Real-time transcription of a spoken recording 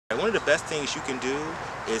One of the best things you can do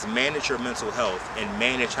is manage your mental health and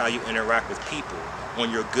manage how you interact with people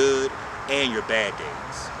on your good and your bad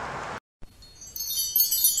days.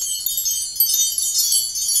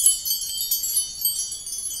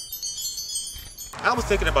 I was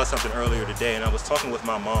thinking about something earlier today, and I was talking with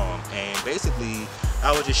my mom, and basically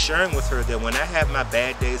I was just sharing with her that when I have my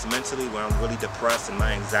bad days mentally, when I'm really depressed and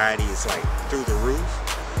my anxiety is like through the roof,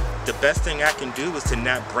 the best thing I can do is to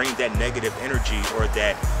not bring that negative energy or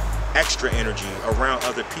that extra energy around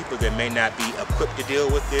other people that may not be equipped to deal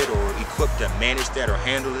with it or equipped to manage that or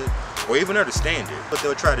handle it or even understand it. What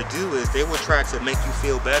they'll try to do is they will try to make you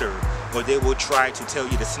feel better, or they will try to tell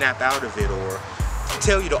you to snap out of it, or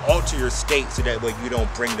tell you to alter your state so that way you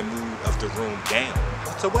don't bring the mood of the room down.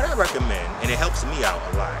 So what I recommend, and it helps me out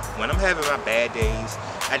a lot, when I'm having my bad days,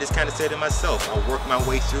 I just kind of say to myself, I'll work my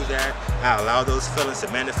way through that, I allow those feelings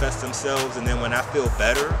to manifest themselves, and then when I feel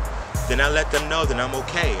better, then I let them know that I'm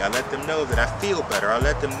okay. I let them know that I feel better. I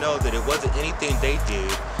let them know that it wasn't anything they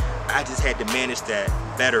did. I just had to manage that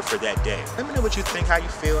better for that day. Let me know what you think, how you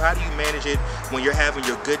feel. How do you manage it when you're having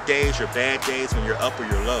your good days, your bad days, when you're up or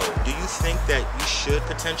you're low? Do you think that you should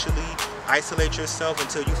potentially isolate yourself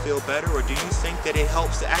until you feel better, or do you think that it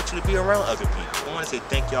helps to actually be around other people? I want to say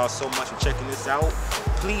thank y'all so much for checking this out.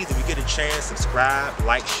 Please, if you get a chance, subscribe,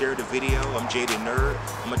 like, share the video. I'm Jaded Nerd.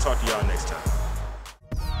 I'm going to talk to y'all next time.